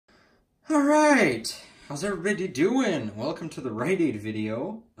Alright, how's everybody doing? Welcome to the Rite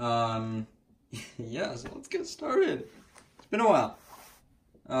video. Yeah, so let's get started. It's been a while.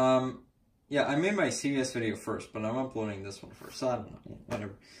 Yeah, I made my CVS video first, but I'm uploading this one first. So I don't know,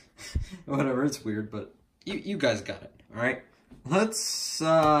 whatever. Whatever, it's weird, but you guys got it, alright? Let's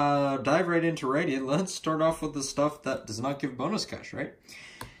dive right into Rite. Let's start off with the stuff that does not give bonus cash, right?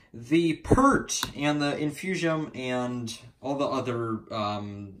 The Pert and the Infusium and all the other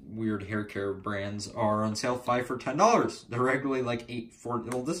weird hair care brands are on sale 5 for $10. They're regularly like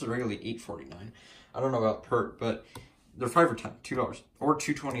 $8.40. Well, this is regularly $8.49. I don't know about Pert, but they're 5 for $10, $2 or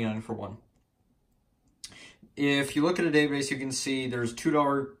 $2.29 for one. If you look at a database, you can see there's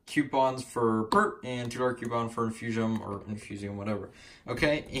 $2 coupons for Pert and $2 coupon for Infusium or Infusium, whatever.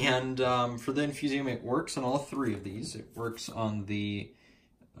 Okay, and for the Infusium, it works on all three of these. It works on the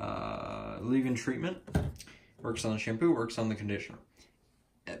leave-in treatment, works on the shampoo, works on the conditioner.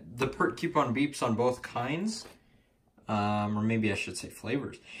 The Pert coupon beeps on both kinds, or maybe I should say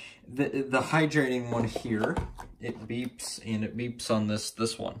flavors. The hydrating one here, it beeps, and it beeps on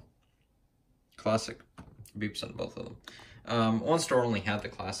this one. Classic. It beeps on both of them. One store only had the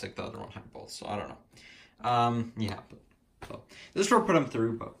classic, the other one had both, so I don't know. Yeah, so this store put them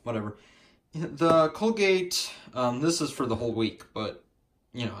through, but whatever. The Colgate, this is for the whole week, but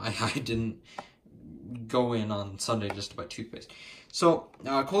you know, I didn't go in on Sunday just to buy toothpaste. So,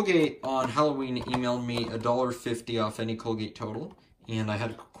 Colgate on Halloween emailed me $1.50 off any Colgate total, and I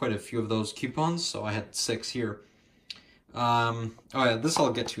had quite a few of those coupons, so I had 6 here. Oh yeah, this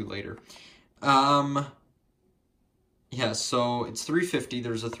I'll get to later. Yeah, so it's $3.50.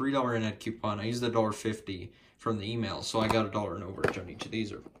 There's a $3 in-ad coupon. I used the $1.50 from the email, so I got $1 in overage on each of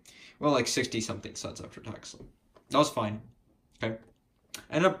these, or well, like 60-something cents after tax. So that was fine. Okay.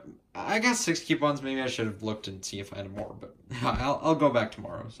 I got 6 coupons. Maybe I should have looked and see if I had more, but I'll go back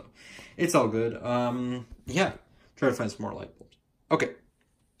tomorrow, so it's all good. Yeah, try to find some more light bulbs. Okay,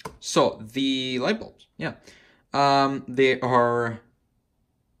 so the light bulbs, yeah, they are.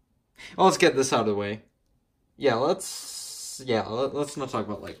 Well, let's get this out of the way. Yeah, let's not talk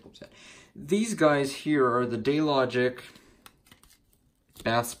about light bulbs yet. These guys here are the Daylogic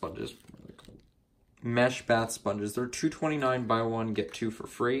bath sponges. Mesh bath sponges. They're $2.29, buy one get 2 for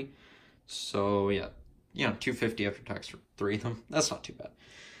free. So yeah, you know, $2.50 after tax for 3 of them. That's not too bad.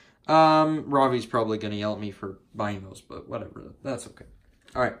 Ravi's probably gonna yell at me for buying those, but whatever. That's okay.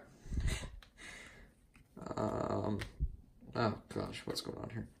 All right. Oh gosh, what's going on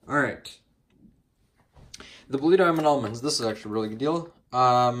here? All right. The Blue Diamond Almonds. This is actually a really good deal.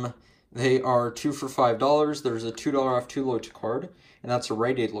 They are 2 for $5. There's a $2 off 2 loyalty card, and that's a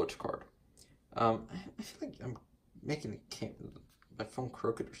Rite Aid loyalty card. I feel like I'm making my phone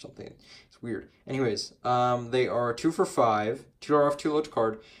crooked or something. It's weird. Anyways, they are 2 for $5, $2 off 2 loyalty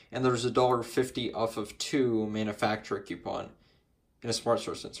card, and there's a $1.50 off of 2 manufacturer coupon in a Smart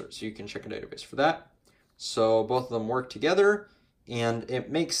Source insert, so you can check a database for that. So both of them work together, and it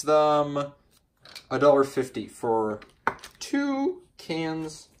makes them $1.50 for 2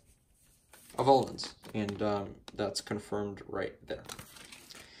 cans of almonds, and that's confirmed right there.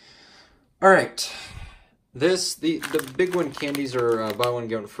 All right, the big one candies are buy one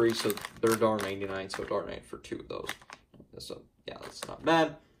get one free, so they're $1.99, so $1.99 for 2 of those. So yeah, that's not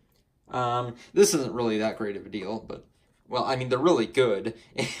bad. This isn't really that great of a deal, but well, I mean they're really good.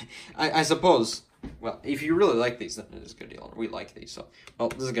 I suppose. Well, if you really like these, then it is a good deal. We like these, so well,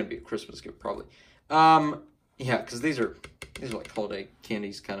 this is gonna be a Christmas gift probably. Yeah, because these are like holiday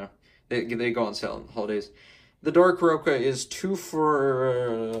candies, kind of. They go on sale on the holidays. The Dark Roca is 2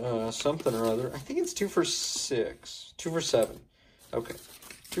 for something or other. I think it's 2 for 6. 2 for 7. Okay.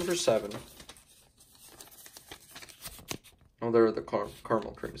 2 for 7. Oh, there are the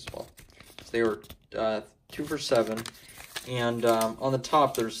caramel cream as well. So they were 2 for 7. And on the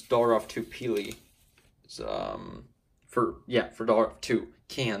top, there's $1 off 2 Peely. For $1 off 2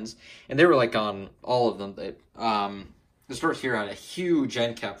 cans. And they were like on all of them. The store here had a huge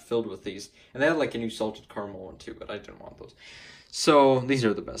end cap filled with these, and they had like a new salted caramel one too, but I didn't want those. So these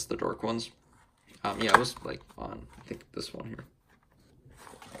are the best, the dark ones. Yeah, it was like on, I think this one here.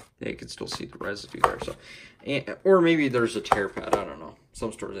 Yeah, you can still see the residue there. So, or maybe there's a tear pad. I don't know.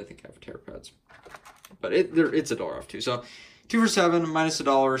 Some stores I think have tear pads, but it's $1 off too. So 2 for 7 minus $1,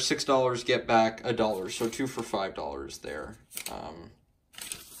 $6 get back $1. So 2 for $5 there.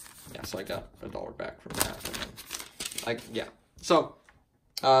 Yeah, so I got $1 back from that. And then, yeah. So,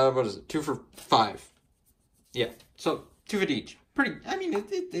 what is it? 2 for 5. Yeah. So, $2.50 each. Pretty, I mean,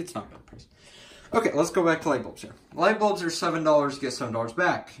 it's not a bad price. Okay, let's go back to light bulbs here. Light bulbs are $7, get $7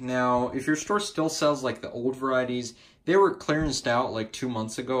 back. Now, if your store still sells like the old varieties, They were clearanced out like 2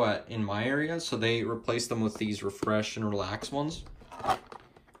 months ago in my area, so they replaced them with these Refresh and Relax ones.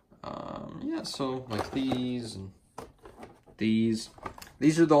 Yeah, so like these and these.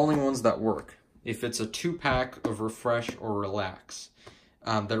 These are the only ones that work. If it's a 2-pack of Refresh or Relax,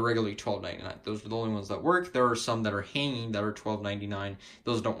 they're regularly $12.99. Those are the only ones that work. There are some that are hanging that are $12.99.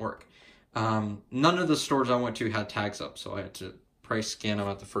 Those don't work. None of the stores I went to had tags up, so I had to price scan them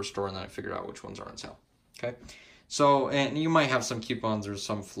at the first store, and then I figured out which ones are on sale. Okay, so, and you might have some coupons or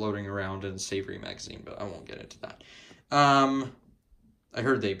some floating around in Savory magazine, but I won't get into that. I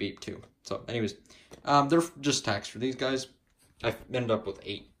heard they beep too. So, anyways, they're just tags for these guys. I ended up with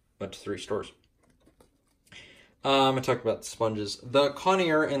 8, went to 3 stores. I talked about the sponges. The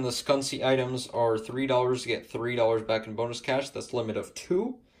Conair and the Scuncy items are $3 to get $3 back in bonus cash. That's limit of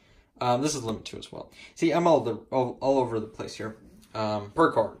 2. This is limit 2 as well. See, I'm all over the place here.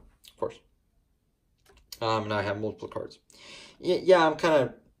 Per card, of course. And I have multiple cards. Yeah, I'm kind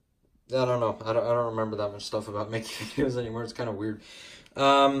of, I don't know. I don't remember that much stuff about making videos anymore. It's kind of weird.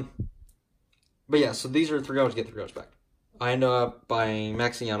 But yeah, so these are $3 to get $3 back. I ended up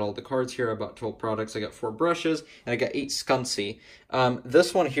maxing out all the cards here. I bought 12 products. I got 4 brushes, and I got 8 Scuncy.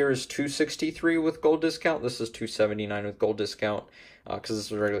 This one here is $263 with gold discount. This is $279 with gold discount, because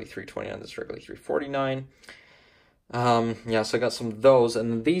this was regularly $329. This is regularly $349. Yeah, so I got some of those,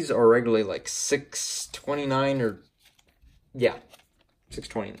 and these are regularly like $629 or, yeah,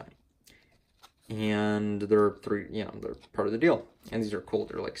 $629. And they're they're part of the deal. And these are cool.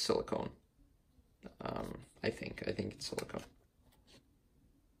 They're like silicone. I think it's silicone.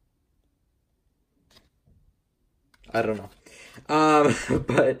 I don't know.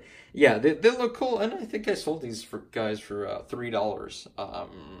 But yeah, they look cool, and I think I sold these for guys for $3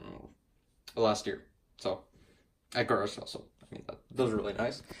 last year. So at garage sale. So I mean, those are really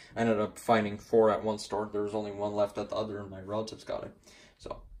nice. I ended up finding 4 at one store. There was only 1 left at the other, and my relatives got it.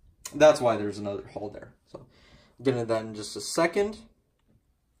 So that's why there's another haul there. So I'll get into that in just a second.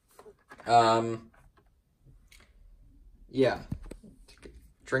 Yeah, take a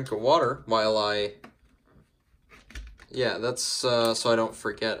drink of water while yeah, that's so I don't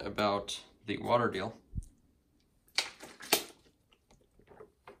forget about the water deal.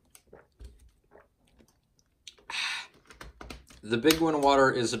 The Big One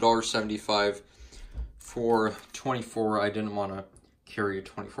water is $1.75 for 24. I didn't want to carry a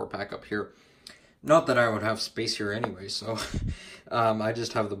 24 pack up here. Not that I would have space here anyway, so I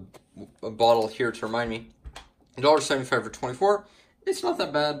just have a bottle here to remind me. $1.75 for 24. It's not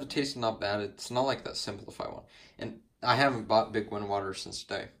that bad. The taste is not bad. It's not like that Simplify one. And I haven't bought Big One water since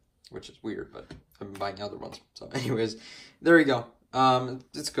today, which is weird, but I've been buying other ones. So anyways, there you go.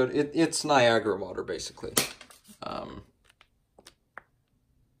 It's good. It's Niagara water, basically.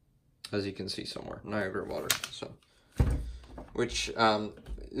 As you can see somewhere, Niagara water. So, which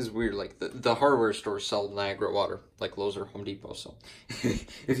is weird. Like the hardware stores sell Niagara water, like Lowe's or Home Depot. So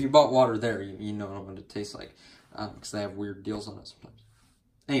if you bought water there, you know what it tastes like, because they have weird deals on it sometimes.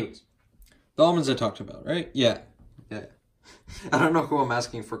 Anyways, the almonds I talked about, right? Yeah. I don't know who I'm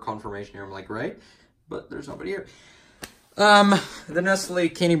asking for confirmation here. I'm like, right? But there's nobody here. The Nestle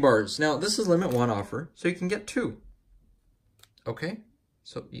candy bars. Now this is limit 1 offer, so you can get 2. Okay.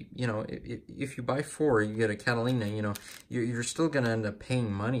 So, you know, if you buy 4, you get a Catalina, you know, you're still going to end up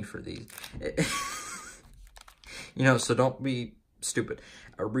paying money for these. You know, so don't be stupid.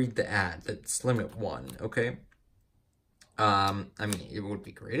 Read the ad. That's limit 1, okay? I mean, it would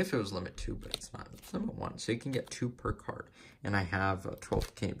be great if it was limit 2, but it's not. It's limit 1, so you can get 2 per card. And I have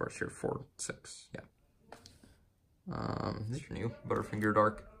 12 candy bars here, 4, 6, yeah. These are new, Butterfinger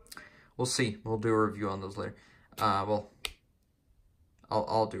Dark. We'll see. We'll do a review on those later. Well,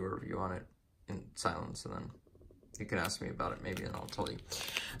 I'll do a review on it in silence, and then you can ask me about it maybe, and I'll tell you.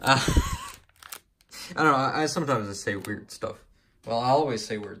 I don't know, I sometimes say weird stuff. Well, I always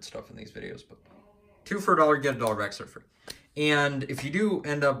say weird stuff in these videos, but 2 for $1, get $1 back, free. And if you do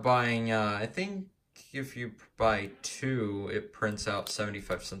end up buying, I think if you buy 2, it prints out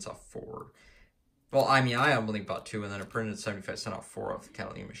 75 cents off 4. Well, I mean, I only bought 2, and then it printed 75 cents off 4 off the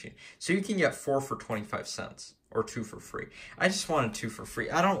Catalina machine. So you can get 4 for 25 cents. Or 2 for free. I just wanted 2 for free.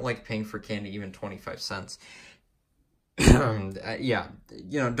 I don't like paying for candy even 25 cents. Yeah,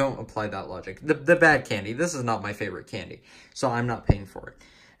 you know, don't apply that logic. The bad candy. This is not my favorite candy, so I'm not paying for it.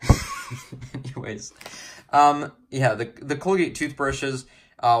 Anyways, yeah, the Colgate toothbrushes,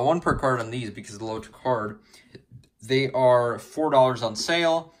 1 per card on these because of the low to card. They are $4 on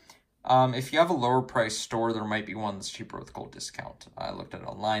sale. If you have a lower price store, there might be one that's cheaper with gold discount. I looked at it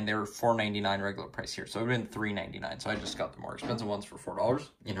online. They were $4.99 regular price here, so it would have been $3.99. So I just got the more expensive ones for $4.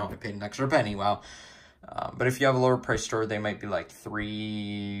 You know, I paid an extra penny. Wow. But if you have a lower price store, they might be like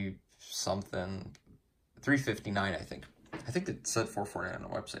 $3 something, $3.59, I think. I think it said $4.49 on the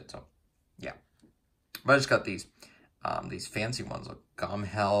website, so yeah. But I just got these fancy ones, like Gum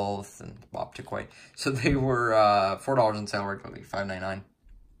Health and Optic White. So they were $4 on sale, regularly $5.99.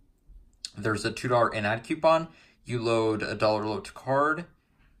 There's a $2 in-ad coupon. You load a $1 load to card,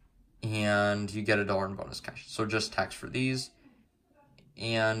 and you get $1 in bonus cash. So just tax for these.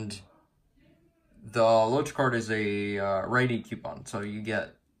 And the load to card is a Rite coupon, so you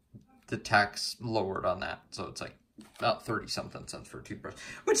get the tax lowered on that. So it's like about 30-something cents for a toothbrush,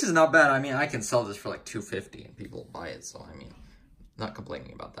 which is not bad. I mean, I can sell this for like $2.50 and people buy it. So I mean, not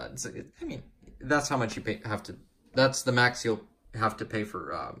complaining about that. I mean, that's how much you have to. That's the max you'll have to pay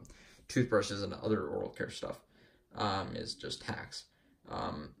for toothbrushes and other oral care stuff. Is just tax,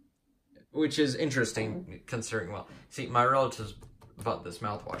 which is interesting considering. Well, see, my relatives bought this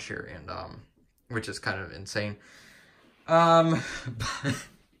mouthwash here, and which is kind of insane.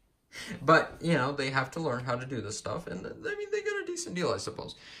 But, you know, they have to learn how to do this stuff, and, I mean, they got a decent deal, I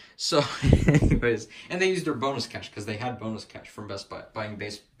suppose. So, anyways, and they used their bonus cash, because they had bonus cash from Best Buy, buying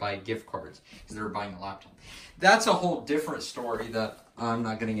Best Buy gift cards, because they were buying a laptop. That's a whole different story that I'm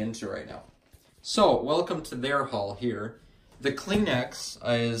not getting into right now. So, welcome to their haul here. The Kleenex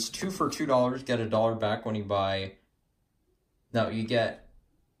is 2 for $2, get $1 back when you buy... No, you get...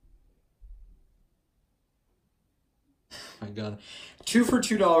 Oh my god. 2 for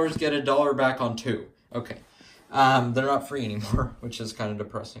 $2, get $1 back on 2. Okay. They're not free anymore, which is kind of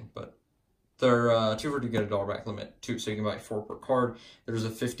depressing, but they're 2 for 2, get $1 back limit 2, so you can buy 4 per card. There's a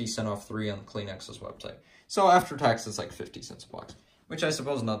 50% off 3 on Kleenex's website. So after tax, it's like 50 cents a box, which I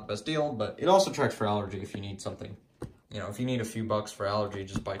suppose is not the best deal, but it also tracks for allergy if you need something. You know, if you need a few bucks for allergy,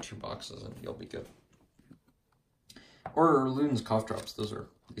 just buy 2 boxes and you'll be good. Or Luden's cough drops, those are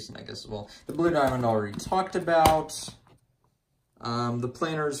decent, I guess, as well. The Blue Diamond already talked about. The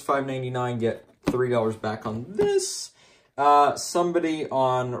planners, $5.99, get $3 back on this. Somebody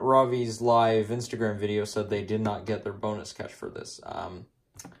on Ravi's live Instagram video said they did not get their bonus cash for this.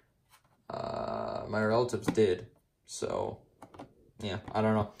 My relatives did, so yeah, I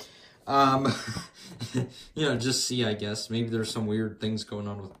don't know. You know, just see, I guess. Maybe there's some weird things going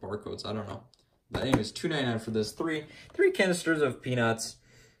on with barcodes, I don't know. But anyways, $2.99 for this. Three canisters of peanuts,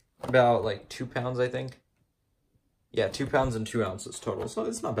 about like 2 pounds, I think. Yeah, 2 pounds and 2 ounces total, so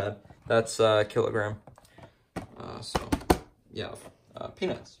it's not bad. That's a kilogram. So, yeah,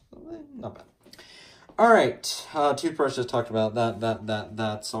 peanuts, not bad. All right, toothbrush is talked about.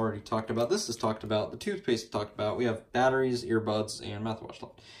 That's already talked about. This is talked about. The toothpaste is talked about. We have batteries, earbuds, and mouthwash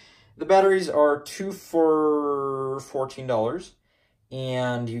left. The batteries are 2 for $14,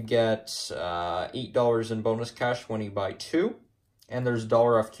 and you get $8 in bonus cash when you buy 2. And there's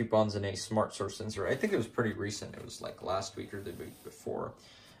 $1 off coupons in a Smart Source sensor. I think it was pretty recent. It was like last week or the week before.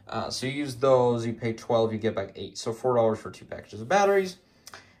 So you use those, you pay $12, you get back 8. So $4 for 2 packages of batteries.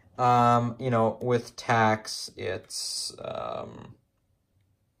 You know, with tax, it's, I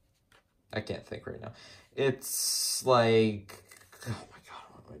can't think right now. It's like, oh my god,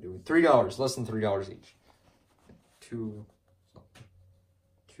 what am I doing? $3, less than $3 each.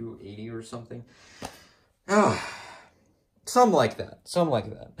 $2.80 or something. Oh. Something like that.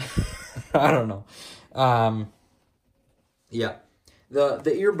 I don't know. Yeah. The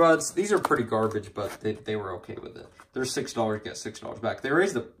earbuds, these are pretty garbage, but they were okay with it. They're $6, get $6 back. They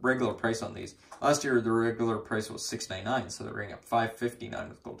raised the regular price on these. Last year, the regular price was $6.99, so they're bringing up $5.59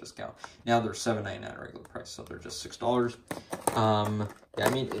 with gold discount. Now they're $7.99 regular price, so they're just $6. Yeah, I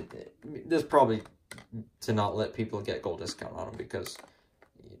mean, this probably to not let people get gold discount on them because...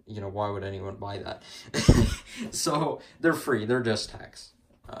 You know, why would anyone buy that? So, they're free. They're just tax.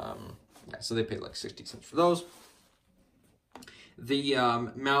 Yeah, so they paid like 60 cents for those. The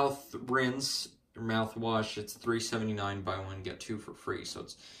mouth rinse, or mouthwash, it's $3.79, buy one, get 2 for free. So,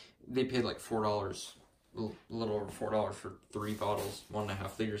 they paid like $4, a little over $4 for 3 bottles,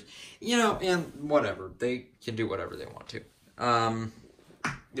 1.5 liters. You know, and whatever. They can do whatever they want to.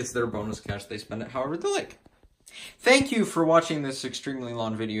 It's their bonus cash. They spend it however they like. Thank you for watching this extremely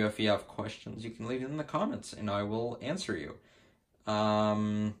long video. If you have questions, you can leave it in the comments, and I will answer you.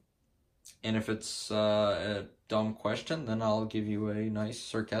 And if it's a dumb question, then I'll give you a nice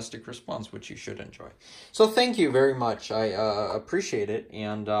sarcastic response, which you should enjoy. So thank you very much. I appreciate it,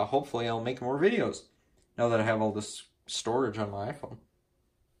 and hopefully I'll make more videos now that I have all this storage on my iPhone.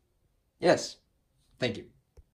 Yes, thank you.